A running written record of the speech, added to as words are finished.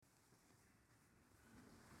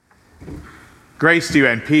Grace to you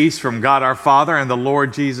and peace from God our Father and the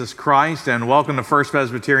Lord Jesus Christ, and welcome to First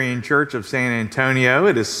Presbyterian Church of San Antonio.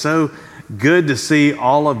 It is so good to see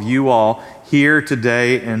all of you all here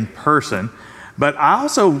today in person. But I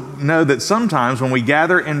also know that sometimes when we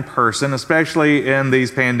gather in person, especially in these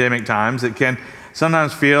pandemic times, it can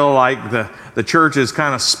sometimes feel like the church is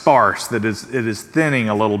kind of sparse, that it is thinning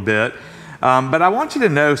a little bit. But I want you to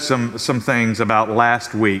know some things about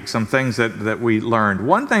last week, some things that we learned.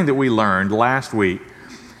 One thing that we learned last week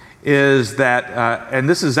is that, and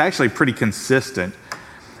this is actually pretty consistent,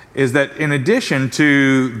 is that in addition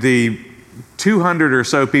to the 200 or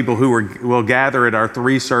so people who will gather at our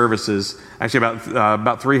three services, actually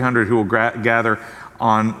about 300 who will gather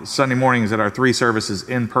on Sunday mornings at our three services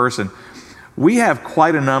in person, we have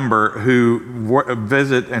quite a number who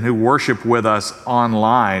visit and who worship with us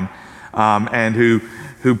online. And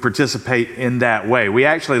who participate in that way. We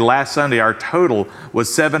actually, last Sunday, our total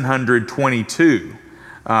was 722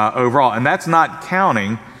 overall. And that's not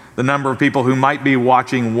counting the number of people who might be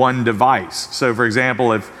watching one device. So, for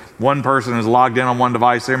example, if one person is logged in on one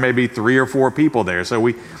device, there may be 3 or 4 people there. So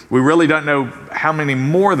we really don't know how many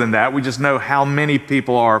more than that. We just know how many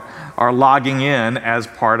people are logging in as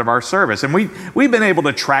part of our service. And we've been able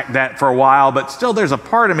to track that for a while, but still there's a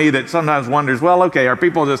part of me that sometimes wonders, well, okay, are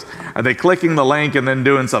they clicking the link and then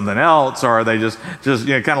doing something else? Or are they just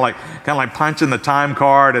kind of like punching the time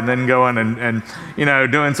card and then going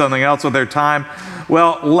and doing something else with their time?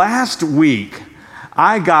 Well, last week,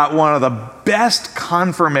 I got one of the best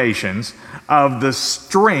confirmations of the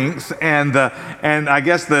strength and I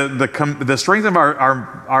guess the strength of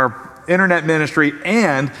our internet ministry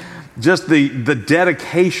and just the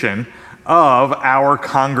dedication of our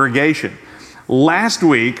congregation. Last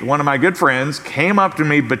week, one of my good friends came up to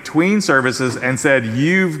me between services and said,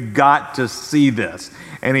 "You've got to see this."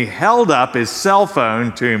 And he held up his cell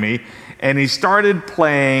phone to me and he started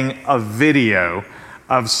playing a video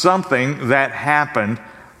of something that happened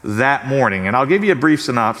that morning. And I'll give you a brief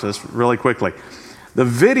synopsis really quickly. The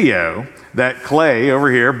video that Clay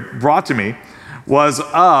over here brought to me was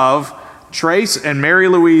of Trace and Mary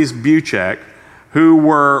Louise Buchek, who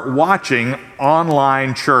were watching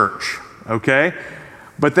online church, okay?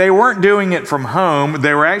 But they weren't doing it from home.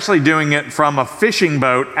 They were actually doing it from a fishing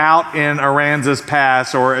boat out in Aransas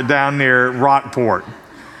Pass or down near Rockport.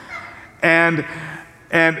 And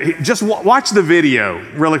just watch the video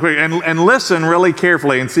really quick and listen really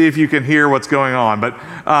carefully and see if you can hear what's going on.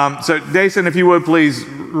 But so, Jason, if you would please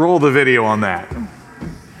roll the video on that.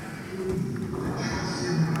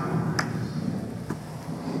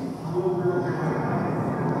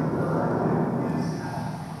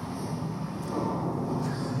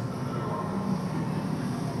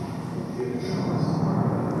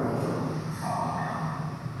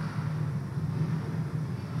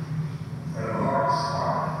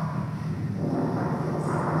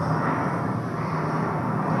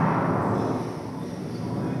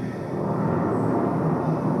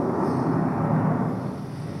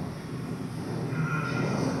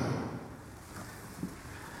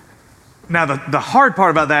 Now, the hard part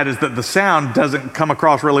about that is that the sound doesn't come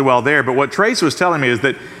across really well there. But what Trace was telling me is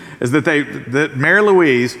that Mary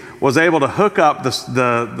Louise was able to hook up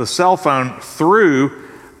the cell phone through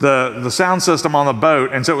the sound system on the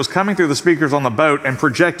boat, and so it was coming through the speakers on the boat and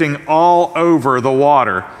projecting all over the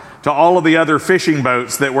water to all of the other fishing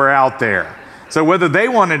boats that were out there. So whether they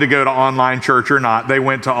wanted to go to online church or not, they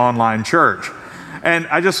went to online church. And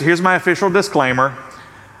here's my official disclaimer.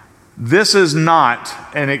 This is not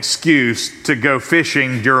an excuse to go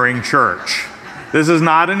fishing during church. This is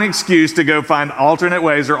not an excuse to go find alternate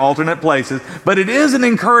ways or alternate places, but it is an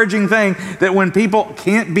encouraging thing that when people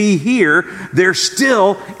can't be here, they're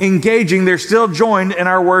still engaging, they're still joined in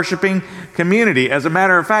our worshiping community. As a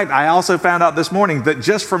matter of fact, I also found out this morning that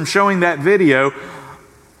just from showing that video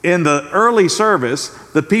in the early service,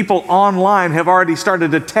 the people online have already started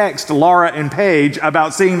to text Laura and Paige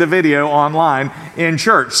about seeing the video online in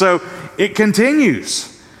church. So it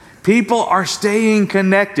continues. People are staying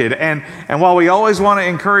connected. And while we always want to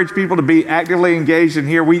encourage people to be actively engaged in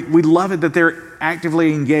here, we love it that they're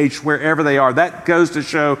actively engaged wherever they are. That goes to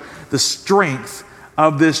show the strength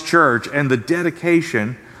of this church and the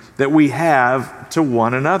dedication that we have to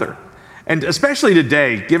one another. And especially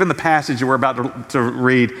today, given the passage that we're about to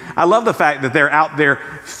read, I love the fact that they're out there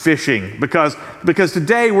fishing because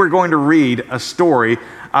today we're going to read a story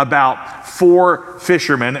about 4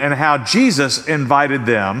 fishermen and how Jesus invited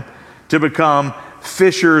them to become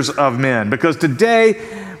fishers of men. Because today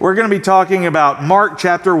we're going to be talking about Mark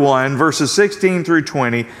chapter 1, verses 16 through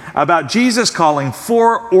 20, about Jesus calling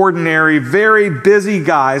 4 ordinary, very busy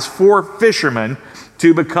guys, 4 fishermen,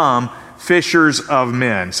 to become fishers of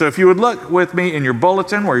men. So if you would look with me in your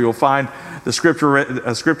bulletin where you'll find the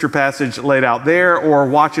scripture passage laid out there, or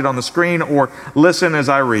watch it on the screen, or listen as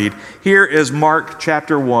I read. Here is Mark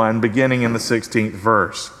chapter 1, beginning in the 16th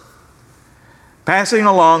verse. Passing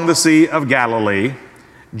along the Sea of Galilee,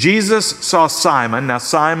 Jesus saw Simon. Now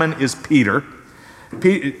Simon is Peter.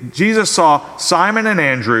 Jesus saw Simon and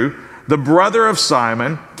Andrew, the brother of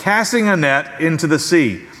Simon, casting a net into the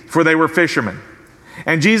sea, for they were fishermen.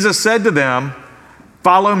 And Jesus said to them,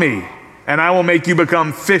 "Follow me, and I will make you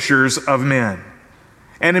become fishers of men."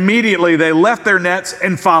 And immediately they left their nets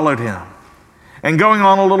and followed him. And going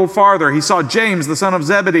on a little farther, he saw James, the son of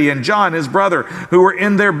Zebedee, and John, his brother, who were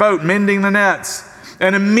in their boat mending the nets.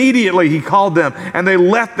 And immediately he called them, and they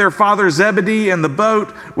left their father Zebedee in the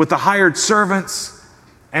boat with the hired servants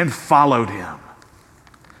and followed him.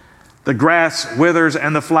 The grass withers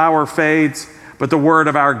and the flower fades, but the word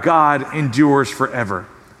of our God endures forever.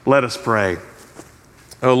 Let us pray.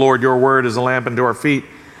 O Lord, your word is a lamp unto our feet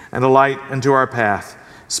and a light unto our path.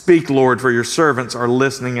 Speak, Lord, for your servants are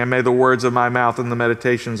listening, and may the words of my mouth and the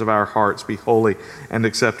meditations of our hearts be holy and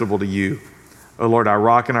acceptable to you. O Lord, our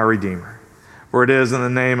rock and our redeemer. For it is in the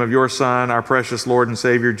name of your Son, our precious Lord and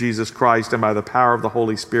Savior, Jesus Christ, and by the power of the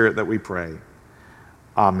Holy Spirit that we pray.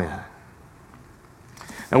 Amen.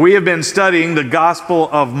 And we have been studying the Gospel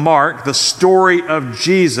of Mark, the story of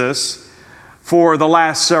Jesus, for the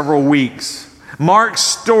last several weeks. Mark's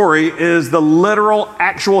story is the literal,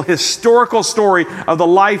 actual, historical story of the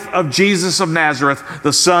life of Jesus of Nazareth,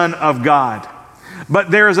 the Son of God. But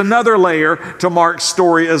there is another layer to Mark's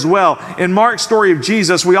story as well. In Mark's story of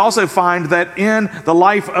Jesus, we also find that in the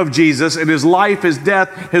life of Jesus, in his life, his death,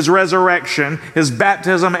 his resurrection, his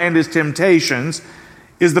baptism, and his temptations,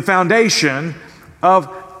 is the foundation of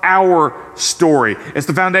our story. It's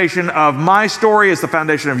the foundation of my story. It's the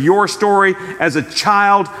foundation of your story as a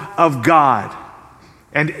child of God.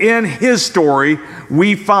 And in his story,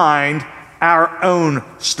 we find our own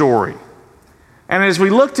story. And as we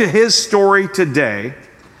look to his story today,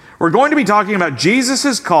 we're going to be talking about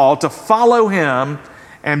Jesus' call to follow him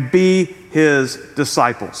and be his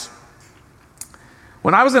disciples.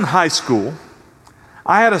 When I was in high school,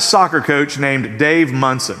 I had a soccer coach named Dave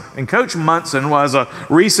Munson. And Coach Munson was a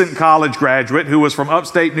recent college graduate who was from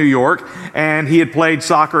upstate New York, and he had played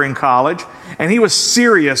soccer in college. And he was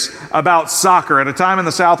serious about soccer at a time in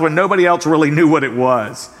the South when nobody else really knew what it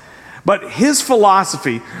was. But his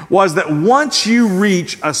philosophy was that once you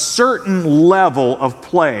reach a certain level of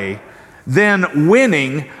play, then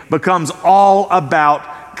winning becomes all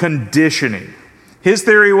about conditioning. His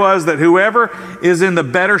theory was that whoever is in the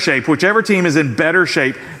better shape, whichever team is in better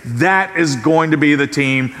shape, that is going to be the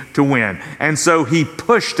team to win. And so he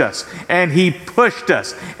pushed us, and he pushed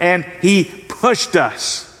us, and he pushed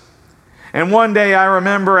us. And one day I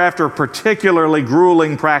remember after a particularly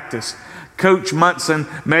grueling practice, Coach Munson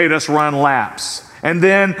made us run laps. And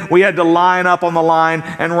then we had to line up on the line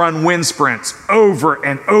and run wind sprints over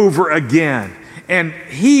and over again. And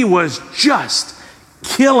he was just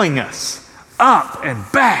killing us. Up and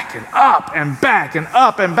back and up and back and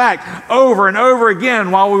up and back over and over again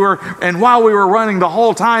while we were running the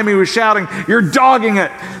whole time he was shouting, "You're dogging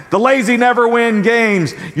it. The lazy never win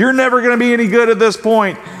games. You're never going to be any good at this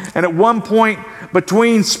point." And at one point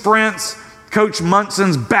between sprints, Coach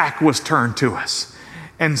Munson's back was turned to us.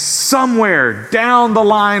 And somewhere down the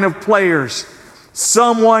line of players,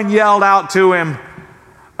 someone yelled out to him,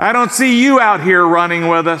 "I don't see you out here running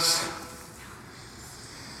with us."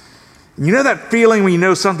 You know that feeling when you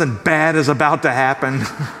know something bad is about to happen?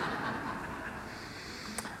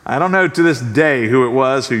 I don't know to this day who it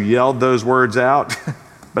was who yelled those words out,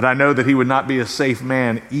 but I know that he would not be a safe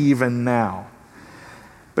man even now.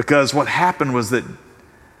 Because what happened was that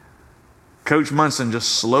Coach Munson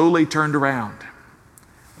just slowly turned around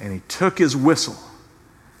and he took his whistle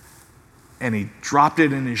and he dropped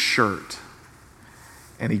it in his shirt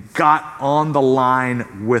and he got on the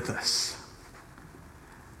line with us.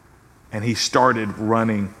 And he started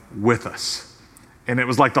running with us. And it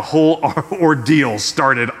was like the whole ordeal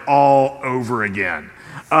started all over again.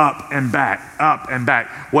 Up and back, up and back.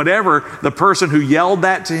 Whatever the person who yelled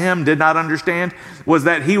that to him did not understand was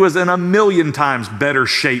that he was in a million times better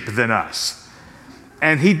shape than us.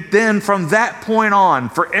 And he then, from that point on,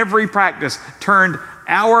 for every practice, turned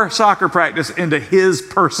our soccer practice into his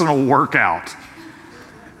personal workout.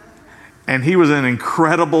 And he was in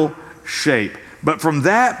incredible shape. But from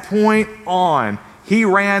that point on, He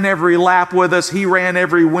ran every lap with us. He ran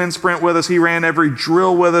every wind sprint with us. He ran every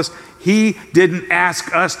drill with us. He didn't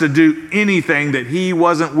ask us to do anything that he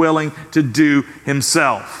wasn't willing to do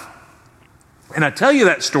himself. And I tell you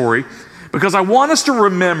that story because I want us to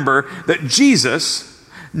remember that Jesus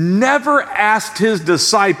never asked his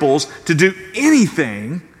disciples to do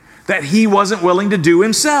anything that he wasn't willing to do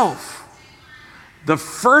himself. The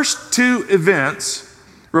first two events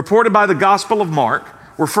reported by the Gospel of Mark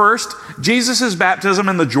were first, Jesus' baptism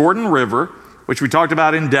in the Jordan River, which we talked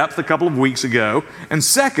about in depth a couple of weeks ago, and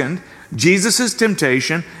second, Jesus'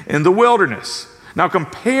 temptation in the wilderness. Now,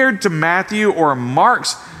 compared to Matthew or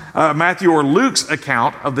Luke's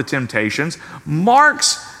account of the temptations,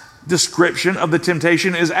 Mark's description of the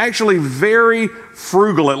temptation is actually very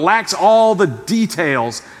frugal. It lacks all the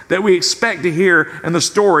details that we expect to hear in the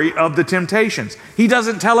story of the temptations. He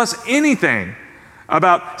doesn't tell us anything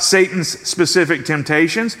about Satan's specific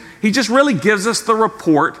temptations. He just really gives us the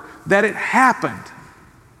report that it happened.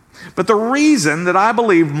 But the reason that I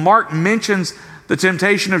believe Mark mentions the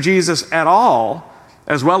temptation of Jesus at all,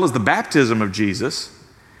 as well as the baptism of Jesus,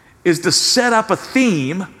 is to set up a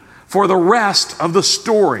theme for the rest of the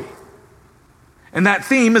story. And that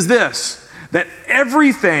theme is this, that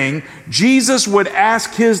everything Jesus would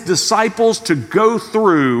ask his disciples to go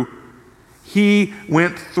through, he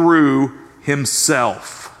went through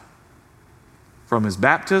himself. From his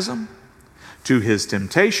baptism, to his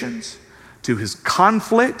temptations, to his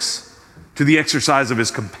conflicts, to the exercise of his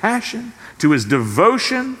compassion, to his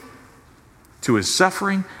devotion, to his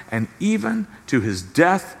suffering, and even to his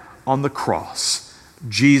death on the cross.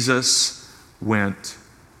 Jesus went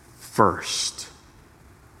first.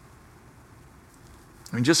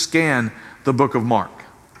 I mean, just scan the book of Mark.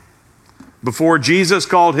 Before Jesus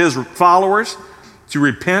called his followers to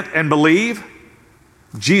repent and believe,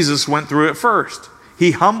 Jesus went through it first.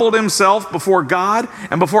 He humbled himself before God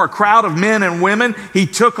and before a crowd of men and women. He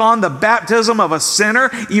took on the baptism of a sinner,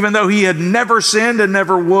 even though he had never sinned and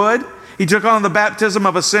never would. He took on the baptism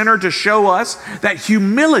of a sinner to show us that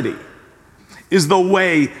humility is the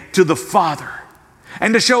way to the Father,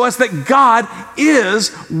 and to show us that God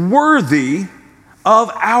is worthy of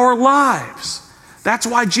our lives. That's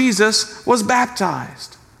why Jesus was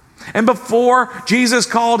baptized. And before Jesus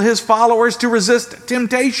called his followers to resist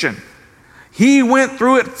temptation, he went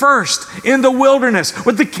through it first in the wilderness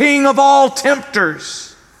with the King of all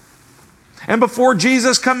tempters. And before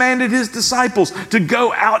Jesus commanded his disciples to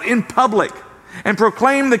go out in public and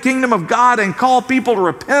proclaim the kingdom of God and call people to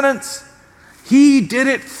repentance, he did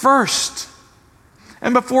it first.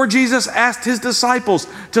 And before Jesus asked his disciples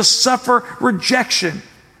to suffer rejection,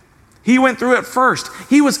 he went through it first.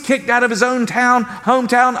 He was kicked out of his own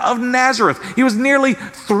hometown of Nazareth. He was nearly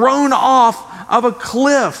thrown off of a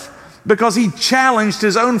cliff because he challenged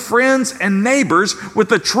his own friends and neighbors with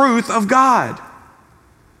the truth of God.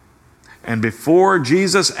 And before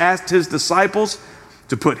Jesus asked his disciples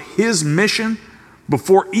to put his mission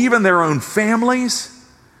before even their own families,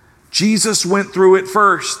 Jesus went through it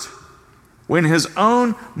first. When his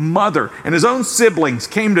own mother and his own siblings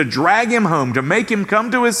came to drag him home, to make him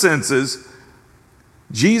come to his senses,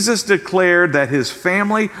 Jesus declared that his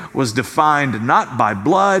family was defined not by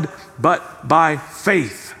blood, but by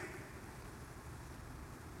faith.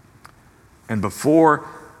 And before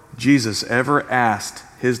Jesus ever asked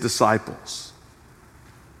his disciples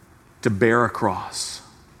to bear a cross,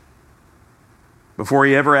 before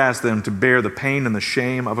he ever asked them to bear the pain and the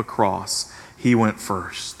shame of a cross, he went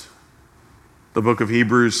first. The book of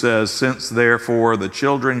Hebrews says, "Since therefore the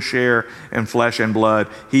children share in flesh and blood,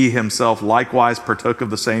 he himself likewise partook of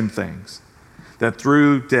the same things, that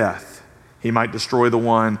through death he might destroy the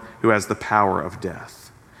one who has the power of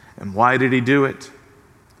death." And why did he do it?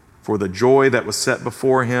 For the joy that was set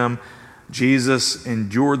before him, Jesus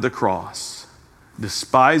endured the cross,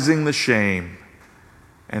 despising the shame,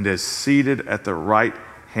 and is seated at the right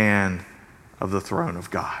hand of the throne of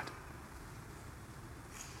God.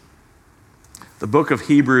 The book of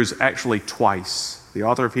Hebrews actually twice, the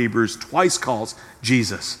author of Hebrews twice calls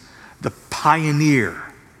Jesus the pioneer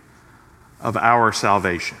of our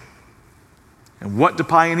salvation. And what do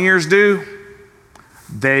pioneers do?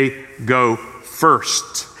 They go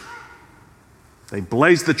first. They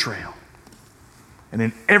blaze the trail. And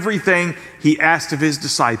in everything he asked of his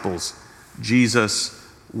disciples, Jesus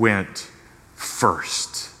went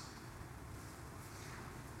first.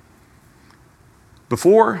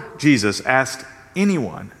 Before Jesus asked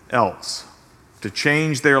anyone else to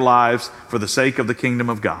change their lives for the sake of the kingdom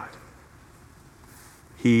of God,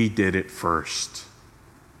 he did it first.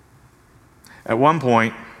 At one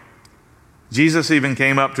point, Jesus even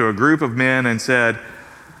came up to a group of men and said,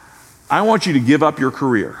 I want you to give up your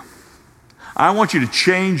career. I want you to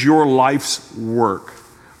change your life's work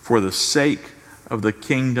for the sake of the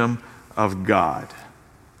kingdom of God.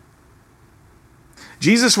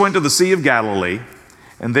 Jesus went to the Sea of Galilee,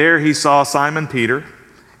 and there he saw Simon Peter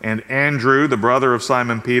and Andrew, the brother of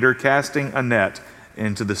Simon Peter, casting a net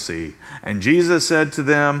into the sea. And Jesus said to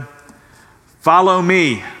them, "Follow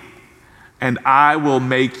me, and I will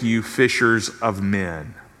make you fishers of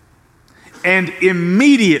men." And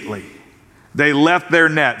immediately they left their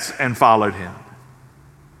nets and followed him.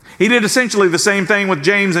 He did essentially the same thing with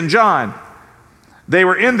James and John. They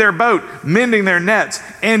were in their boat, mending their nets,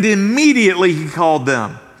 and immediately he called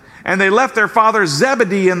them. And they left their father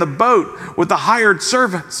Zebedee in the boat with the hired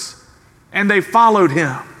servants, and they followed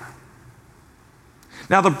him.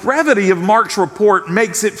 Now, the brevity of Mark's report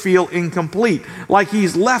makes it feel incomplete, like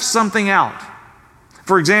he's left something out.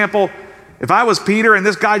 For example, if I was Peter and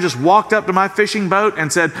this guy just walked up to my fishing boat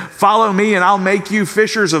and said, "Follow me and I'll make you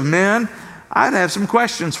fishers of men," I'd have some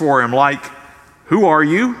questions for him, like, "Who are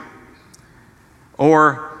you?"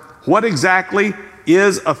 Or, "What exactly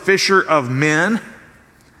is a fisher of men?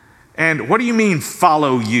 And what do you mean,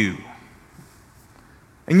 follow you?"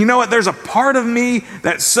 And you know what? There's a part of me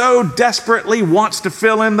that so desperately wants to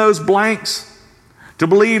fill in those blanks, to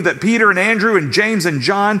believe that Peter and Andrew and James and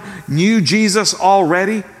John knew Jesus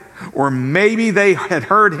already, or maybe they had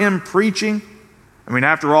heard him preaching. I mean,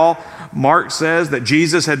 after all, Mark says that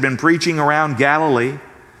Jesus had been preaching around Galilee.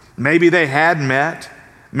 Maybe they had met.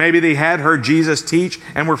 Maybe they had heard Jesus teach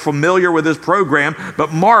and were familiar with his program,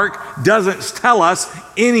 but Mark doesn't tell us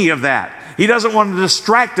any of that. He doesn't want to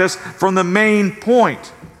distract us from the main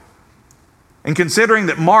point. And considering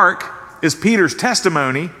that Mark is Peter's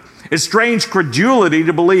testimony, it's strange credulity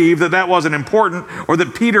to believe that that wasn't important, or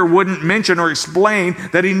that Peter wouldn't mention or explain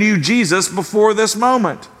that he knew Jesus before this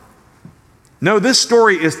moment. No, this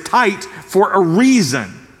story is tight for a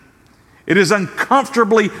reason. It is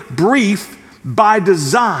uncomfortably brief by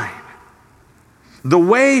design. The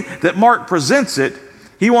way that Mark presents it,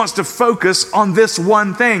 he wants to focus on this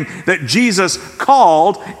one thing, that Jesus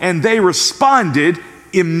called and they responded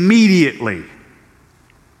immediately.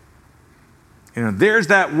 You know, there's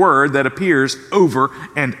that word that appears over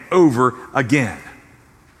and over again.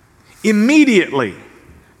 Immediately,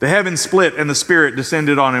 the heavens split and the Spirit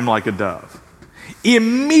descended on him like a dove.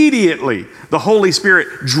 Immediately, the Holy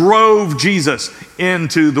Spirit drove Jesus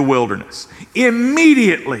into the wilderness.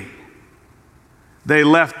 Immediately, they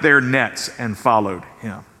left their nets and followed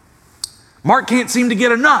him. Mark can't seem to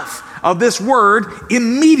get enough of this word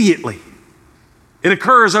immediately. It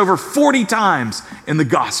occurs over 40 times in the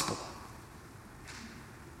gospel.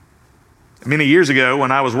 Many years ago,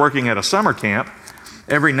 when I was working at a summer camp,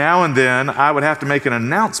 every now and then I would have to make an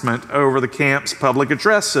announcement over the camp's public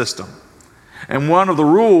address system. And one of the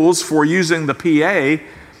rules for using the PA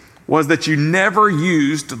was that you never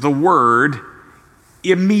used the word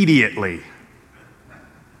immediately.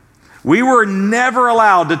 We were never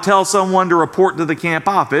allowed to tell someone to report to the camp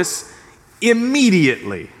office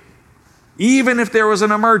immediately, even if there was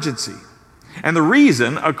an emergency. And the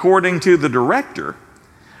reason, according to the director,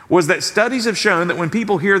 was that studies have shown that when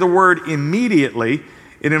people hear the word immediately,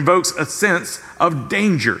 it invokes a sense of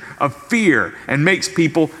danger, of fear, and makes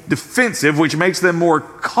people defensive, which makes them more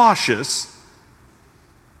cautious.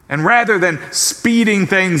 And rather than speeding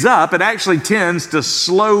things up, it actually tends to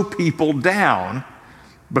slow people down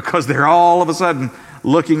because they're all of a sudden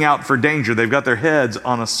looking out for danger. They've got their heads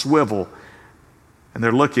on a swivel and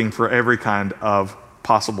they're looking for every kind of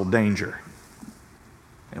possible danger.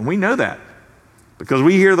 And we know that because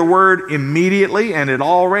we hear the word immediately and it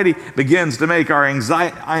already begins to make our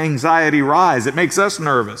anxiety rise. It makes us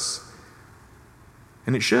nervous.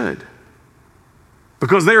 And it should.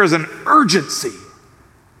 Because there is an urgency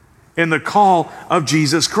in the call of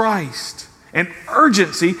Jesus Christ. An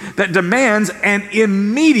urgency that demands an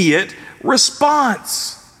immediate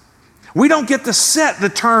response. We don't get to set the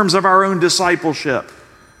terms of our own discipleship.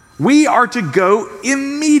 We are to go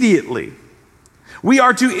immediately. We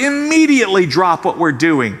are to immediately drop what we're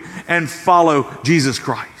doing and follow Jesus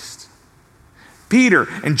Christ. Peter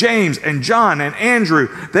and James and John and Andrew,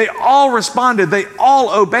 they all responded, they all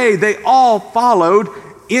obeyed, they all followed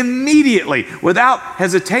immediately, without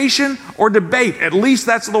hesitation or debate. At least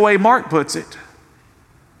that's the way Mark puts it.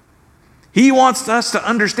 He wants us to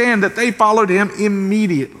understand that they followed him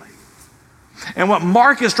immediately. And what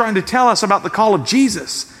Mark is trying to tell us about the call of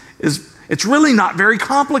Jesus is it's really not very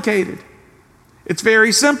complicated. It's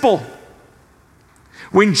very simple.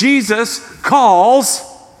 When Jesus calls,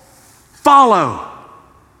 follow.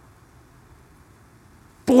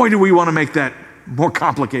 Boy, do we want to make that more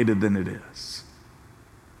complicated than it is.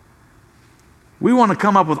 We want to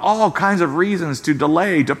come up with all kinds of reasons to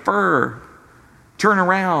delay, defer, turn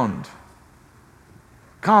around,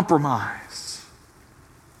 compromise.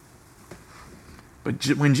 But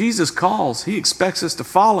when Jesus calls, he expects us to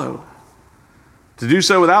follow, to do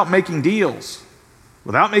so without making deals,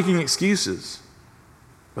 without making excuses,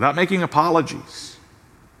 without making apologies.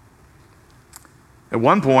 At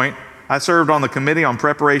one point, I served on the Committee on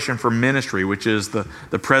Preparation for Ministry, which is the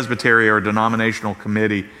presbytery or denominational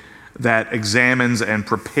committee that examines and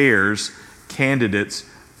prepares candidates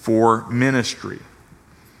for ministry.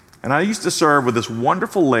 And I used to serve with this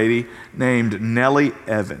wonderful lady named Nellie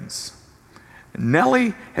Evans.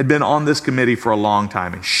 Nellie had been on this committee for a long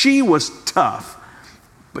time, and she was tough,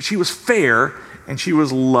 but she was fair and she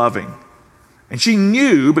was loving. And she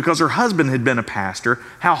knew, because her husband had been a pastor,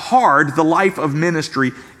 how hard the life of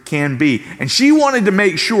ministry can be. And she wanted to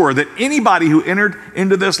make sure that anybody who entered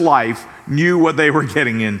into this life knew what they were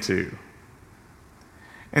getting into.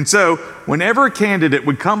 And so, whenever a candidate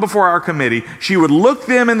would come before our committee, she would look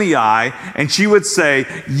them in the eye and she would say,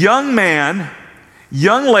 "Young man,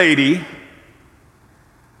 young lady,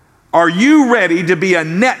 are you ready to be a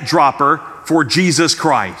net dropper for Jesus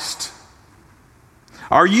Christ?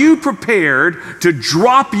 Are you prepared to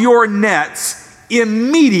drop your nets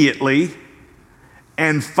immediately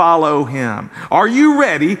and follow him? Are you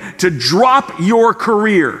ready to drop your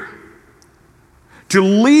career, to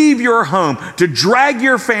leave your home, to drag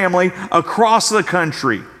your family across the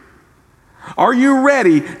country? Are you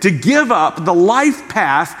ready to give up the life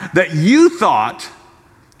path that you thought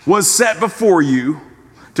was set before you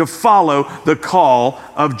to follow the call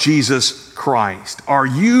of Jesus Christ? Are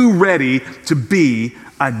you ready to be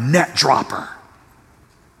a net dropper?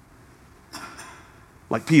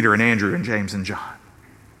 Like Peter and Andrew and James and John.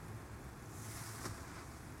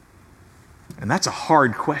 And that's a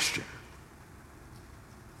hard question.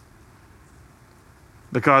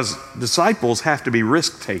 Because disciples have to be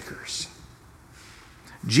risk takers.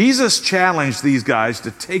 Jesus challenged these guys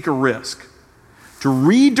to take a risk, to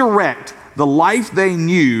redirect the life they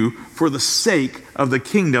knew for the sake of the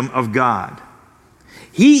kingdom of God.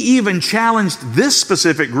 He even challenged this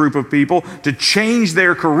specific group of people to change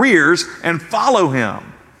their careers and follow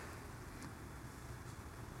him.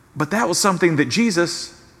 But that was something that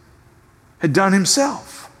Jesus had done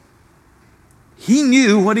himself. He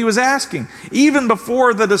knew what he was asking. Even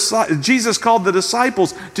before Jesus called the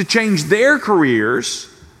disciples to change their careers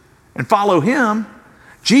and follow him,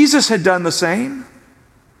 Jesus had done the same.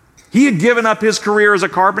 He had given up his career as a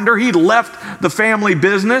carpenter. He'd left the family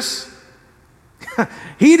business.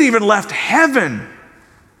 He'd even left heaven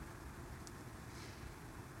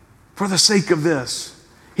for the sake of this.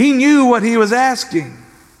 He knew what he was asking.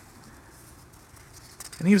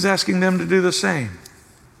 And he was asking them to do the same.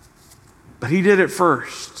 But he did it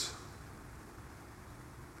first.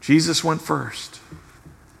 Jesus went first.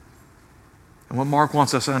 And what Mark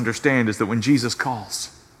wants us to understand is that when Jesus calls,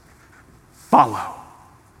 follow.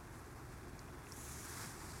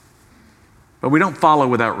 But we don't follow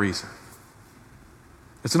without reason.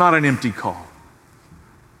 It's not an empty call.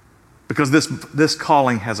 Because this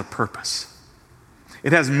calling has a purpose.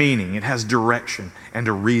 It has meaning, it has direction, and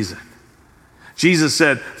a reason. Jesus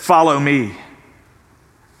said, "Follow me,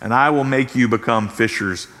 and I will make you become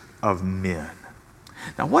fishers of men."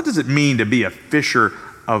 Now, what does it mean to be a fisher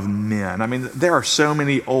of men? I mean, there are so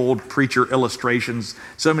many old preacher illustrations,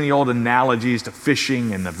 so many old analogies to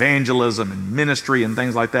fishing and evangelism and ministry and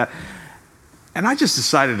things like that. And I just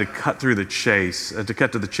decided to cut to the chase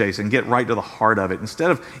and get right to the heart of it, instead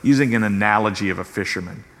of using an analogy of a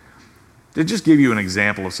fisherman, to just give you an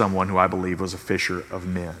example of someone who I believe was a fisher of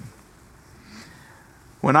men.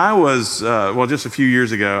 When I was, just a few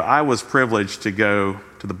years ago, I was privileged to go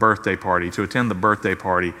to attend the birthday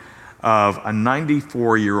party of a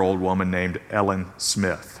 94-year-old woman named Ellen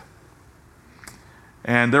Smith.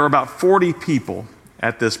 And there were about 40 people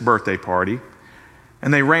at this birthday party,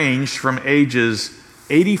 and they ranged from ages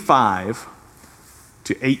 85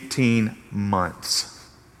 to 18 months.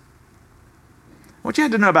 What you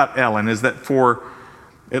had to know about Ellen is that for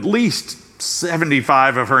at least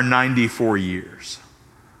 75 of her 94 years,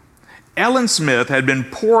 Ellen Smith had been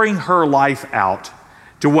pouring her life out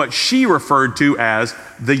to what she referred to as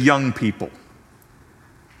the young people.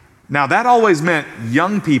 Now, that always meant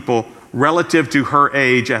young people relative to her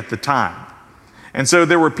age at the time. And so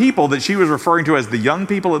there were people that she was referring to as the young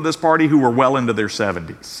people at this party who were well into their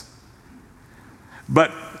 70s.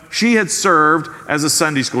 But she had served as a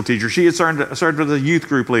Sunday school teacher. She had served as a youth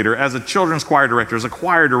group leader, as a children's choir director, as a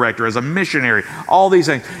choir director, as a missionary, all these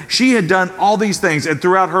things. She had done all these things, and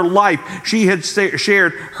throughout her life, she had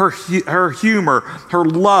shared her humor, her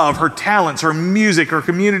love, her talents, her music, her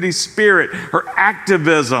community spirit, her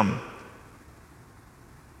activism.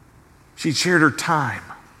 She shared her time.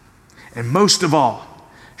 And most of all,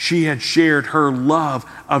 she had shared her love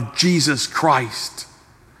of Jesus Christ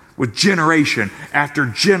with generation after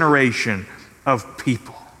generation of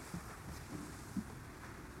people.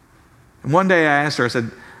 And one day I asked her,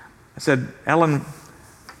 I said, Ellen,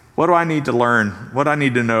 what do I need to learn? What do I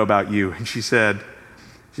need to know about you? And she said,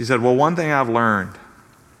 well, one thing I've learned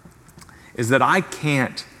is that I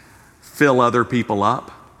can't fill other people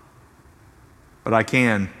up, but I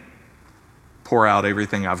can pour out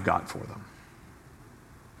everything I've got for them.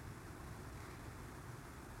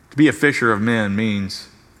 To be a fisher of men means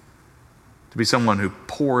to be someone who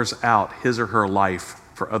pours out his or her life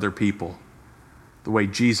for other people the way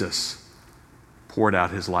Jesus poured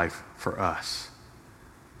out his life for us.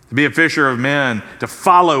 To be a fisher of men, to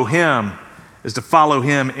follow him, is to follow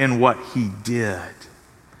him in what he did.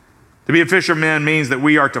 To be a fisher of men means that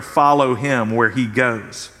we are to follow him where he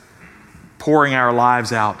goes, pouring our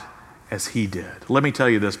lives out as he did. Let me tell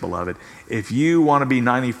you this, beloved. If you want to be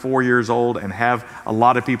 94 years old and have a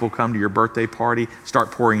lot of people come to your birthday party,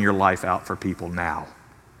 start pouring your life out for people now.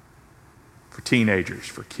 For teenagers,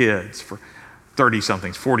 for kids, for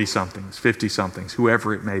 30-somethings, 40-somethings, 50-somethings,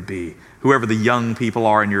 whoever it may be, whoever the young people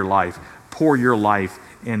are in your life, pour your life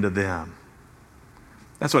into them.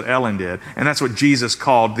 That's what Ellen did, and that's what Jesus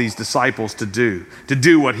called these disciples to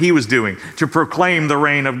do what he was doing, to proclaim the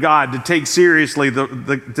reign of God, to take seriously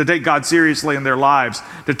to take God seriously in their lives,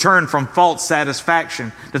 to turn from false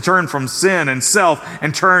satisfaction, to turn from sin and self,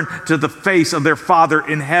 and turn to the face of their Father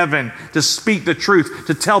in heaven, to speak the truth,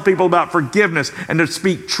 to tell people about forgiveness, and to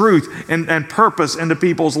speak truth and purpose into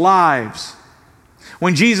people's lives.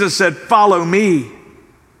 When Jesus said, "Follow me,"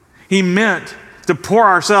 he meant to pour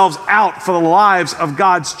ourselves out for the lives of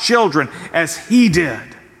God's children as he did,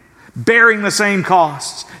 bearing the same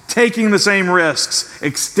costs, taking the same risks,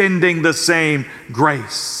 extending the same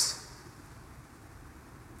grace.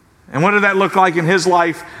 And what did that look like in his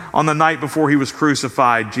life? On the night before he was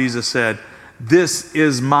crucified, Jesus said, "This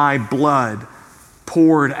is my blood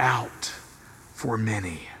poured out for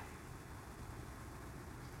many."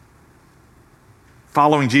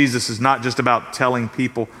 Following Jesus is not just about telling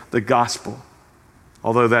people the gospel,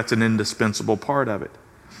 although that's an indispensable part of it.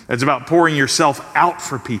 It's about pouring yourself out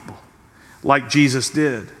for people like Jesus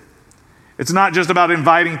did. It's not just about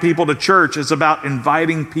inviting people to church, it's about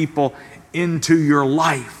inviting people into your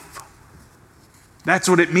life. That's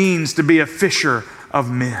what it means to be a fisher of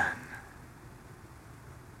men.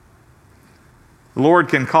 The Lord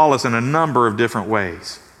can call us in a number of different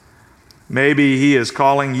ways. Maybe he is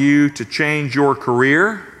calling you to change your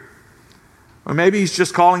career, or maybe he's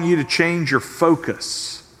just calling you to change your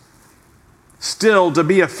focus. Still, to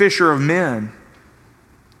be a fisher of men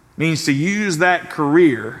means to use that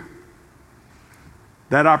career,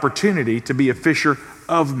 that opportunity to be a fisher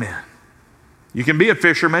of men. You can be a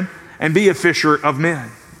fisherman and be a fisher of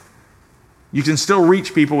men. You can still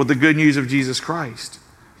reach people with the good news of Jesus Christ.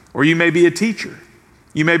 Or you may be a teacher.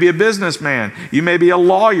 You may be a businessman. You may be a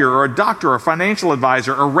lawyer or a doctor or a financial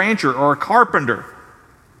advisor or a rancher or a carpenter.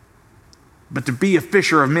 But to be a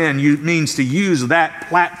fisher of men means to use that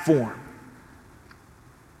platform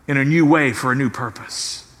in a new way for a new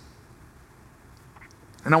purpose.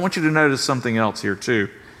 And I want you to notice something else here too.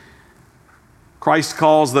 Christ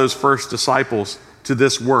calls those first disciples to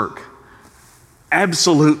this work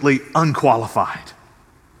absolutely unqualified.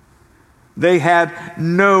 They had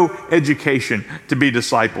no education to be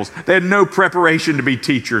disciples. They had no preparation to be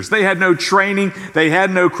teachers. They had no training. They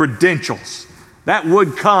had no credentials. That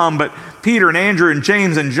would come, but Peter and Andrew and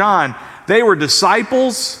James and John, they were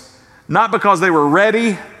disciples not because they were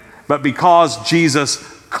ready, but because Jesus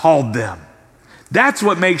called them. That's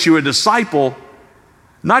what makes you a disciple,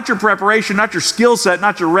 not your preparation, not your skill set,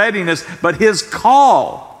 not your readiness, but his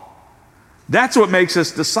call. That's what makes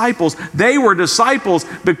us disciples. They were disciples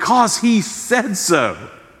because he said so.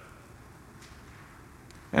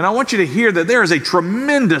 And I want you to hear that there is a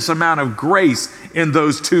tremendous amount of grace in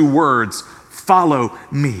those two words, follow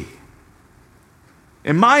me.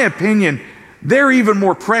 In my opinion, they're even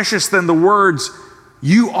more precious than the words,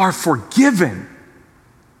 you are forgiven.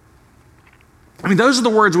 I mean, those are the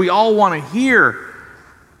words we all want to hear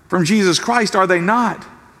from Jesus Christ, are they not?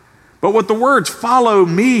 But with the words, follow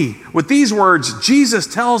me, with these words, Jesus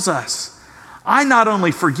tells us, I not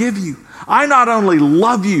only forgive you, I not only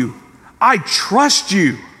love you, I trust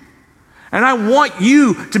you. And I want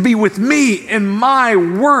you to be with me in my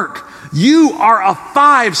work. You are a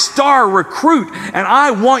 5-star recruit, and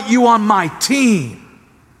I want you on my team.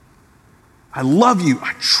 I love you.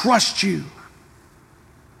 I trust you.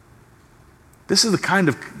 This is the kind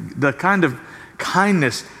of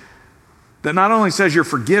kindness that not only says you're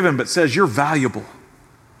forgiven, but says you're valuable.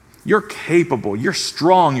 You're capable. You're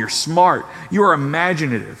strong. You're smart. You're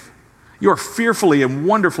imaginative. You're fearfully and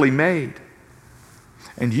wonderfully made.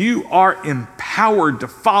 And you are empowered to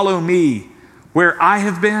follow me where I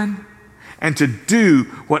have been and to do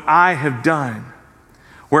what I have done.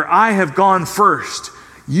 Where I have gone first,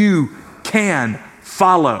 you can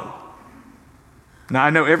follow. Now, I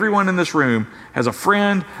know everyone in this room has a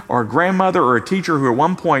friend or a grandmother or a teacher who at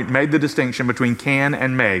one point made the distinction between can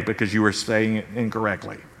and may because you were saying it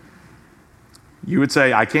incorrectly. You would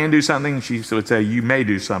say, I can do something, and she would say, you may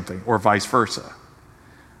do something, or vice versa.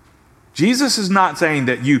 Jesus is not saying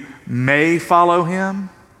that you may follow him.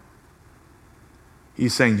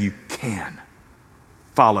 He's saying you can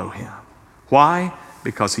follow him. Why?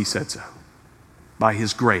 Because he said so. By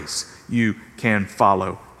his grace, you can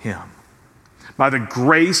follow him. By the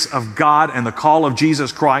grace of God and the call of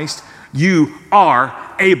Jesus Christ, you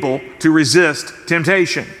are able to resist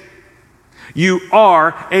temptation. You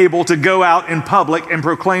are able to go out in public and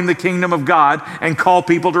proclaim the kingdom of God and call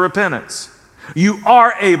people to repentance. You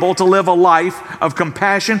are able to live a life of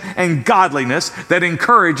compassion and godliness that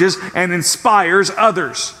encourages and inspires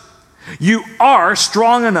others. You are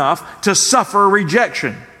strong enough to suffer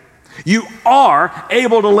rejection. You are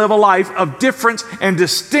able to live a life of difference and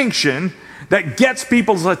distinction that gets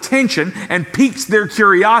people's attention and piques their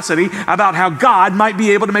curiosity about how God might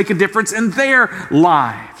be able to make a difference in their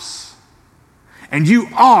lives. And you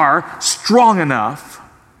are strong enough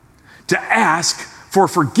to ask for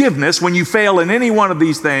forgiveness when you fail in any one of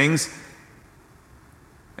these things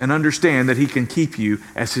and understand that he can keep you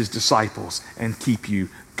as his disciples and keep you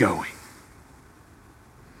going.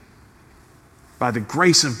 By the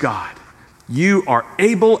grace of God, you are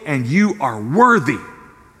able and you are worthy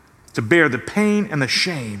to bear the pain and the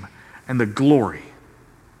shame and the glory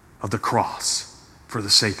of the cross for the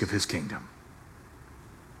sake of his kingdom.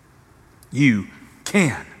 You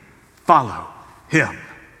can follow him.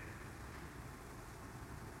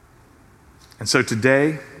 And so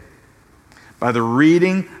today, by the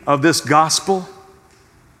reading of this gospel,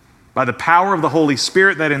 by the power of the Holy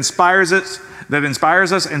Spirit that inspires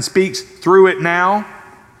us and speaks through it now,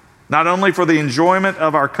 not only for the enjoyment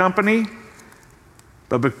of our company,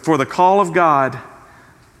 but for the call of God,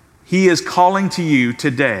 he is calling to you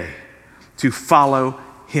today to follow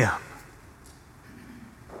him.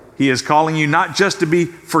 He is calling you not just to be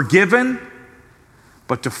forgiven,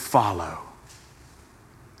 but to follow.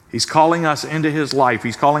 He's calling us into his life.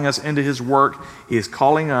 He's calling us into his work. He is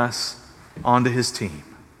calling us onto his team.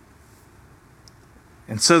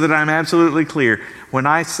 And so that I'm absolutely clear, when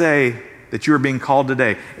I say that you are being called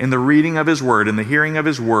today, in the reading of his word, in the hearing of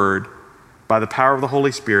his word, by the power of the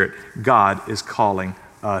Holy Spirit, God is calling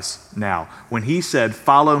us now. When he said,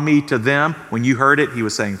 follow me to them, when you heard it, he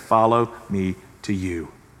was saying, follow me to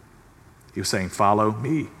you. He was saying, follow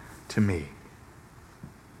me to me.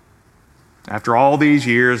 After all these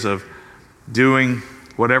years of doing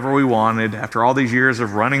whatever we wanted, after all these years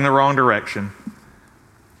of running the wrong direction,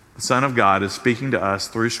 the Son of God is speaking to us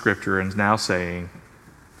through Scripture and is now saying,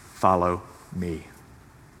 follow me.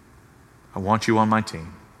 I want you on my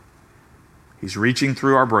team. He's reaching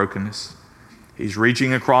through our brokenness. He's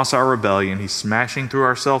reaching across our rebellion. He's smashing through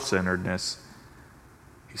our self-centeredness.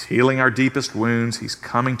 He's healing our deepest wounds. He's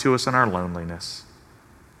coming to us in our loneliness.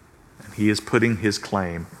 And he is putting his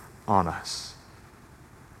claim on us.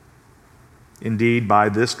 Indeed, by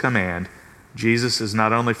this command, Jesus is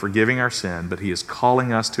not only forgiving our sin, but he is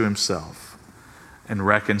calling us to himself and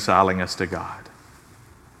reconciling us to God.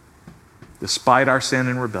 Despite our sin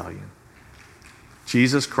and rebellion,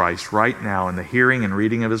 Jesus Christ, right now, in the hearing and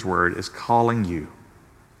reading of his word, is calling you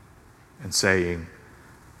and saying,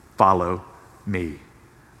 follow me,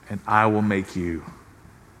 and I will make you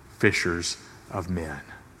fishers of men.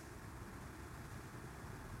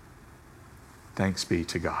 Thanks be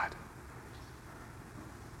to God.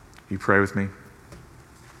 You pray with me?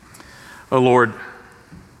 Oh Lord,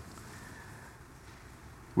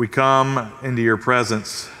 we come into your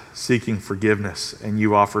presence seeking forgiveness, and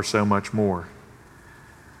you offer so much more.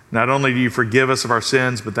 Not only do you forgive us of our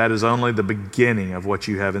sins, but that is only the beginning of what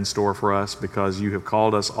you have in store for us, because you have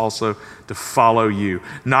called us also to follow you,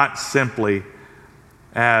 not simply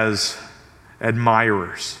as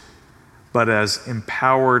admirers, but as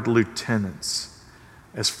empowered lieutenants,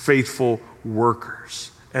 as faithful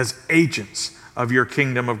workers, as agents of your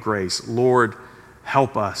kingdom of grace. Lord,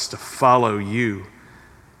 help us to follow you.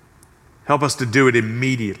 Help us to do it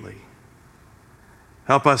immediately.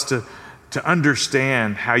 Help us to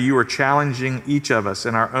understand how you are challenging each of us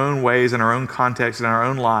in our own ways, in our own context, in our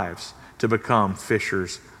own lives to become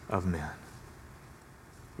fishers of men.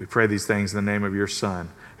 We pray these things in the name of your Son,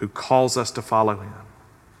 who calls us to follow him.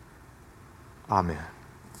 Amen.